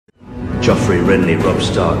Joffrey, Renly, Robb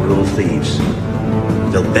Stark are all thieves.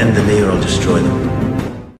 They'll bend the knee or I'll destroy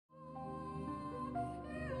them.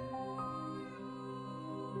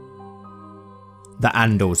 The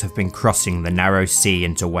Andals have been crossing the narrow sea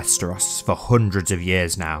into Westeros for hundreds of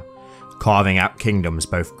years now, carving out kingdoms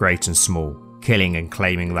both great and small, killing and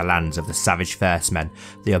claiming the lands of the savage firstmen,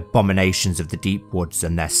 the abominations of the deep woods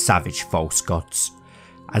and their savage false gods.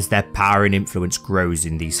 As their power and influence grows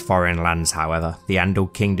in these foreign lands, however, the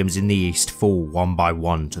Andal kingdoms in the east fall one by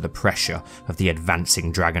one to the pressure of the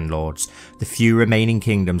advancing dragon lords. The few remaining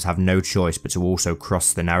kingdoms have no choice but to also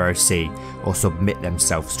cross the narrow sea or submit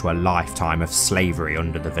themselves to a lifetime of slavery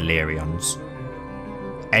under the Valyrians.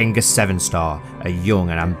 Enger Sevenstars, a young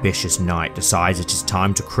and ambitious knight, decides it is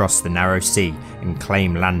time to cross the narrow sea and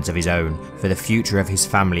claim lands of his own for the future of his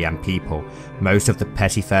family and people. Most of the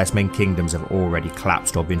petty firstmen kingdoms have already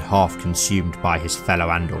collapsed or been half consumed by his fellow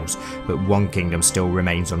Andals, but one kingdom still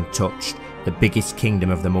remains untouched, the biggest kingdom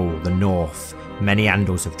of them all, the North. Many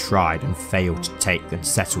Andals have tried and failed to take and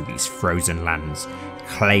settle these frozen lands,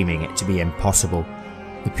 claiming it to be impossible.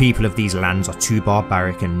 The people of these lands are too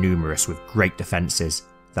barbaric and numerous with great defences.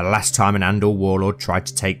 The last time an Andal warlord tried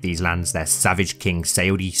to take these lands, their savage king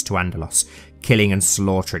sailed east to Andalos, killing and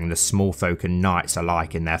slaughtering the smallfolk and knights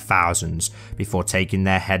alike in their thousands, before taking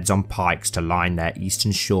their heads on pikes to line their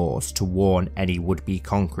eastern shores to warn any would-be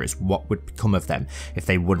conquerors what would become of them if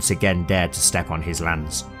they once again dared to step on his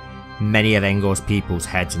lands. Many of Enger's people's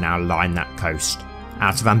heads now line that coast.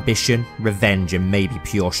 Out of ambition, revenge and maybe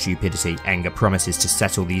pure stupidity, Enger promises to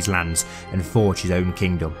settle these lands and forge his own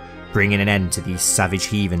kingdom, bringing an end to these savage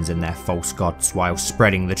heathens and their false gods while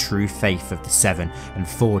spreading the true faith of the Seven and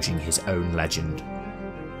forging his own legend.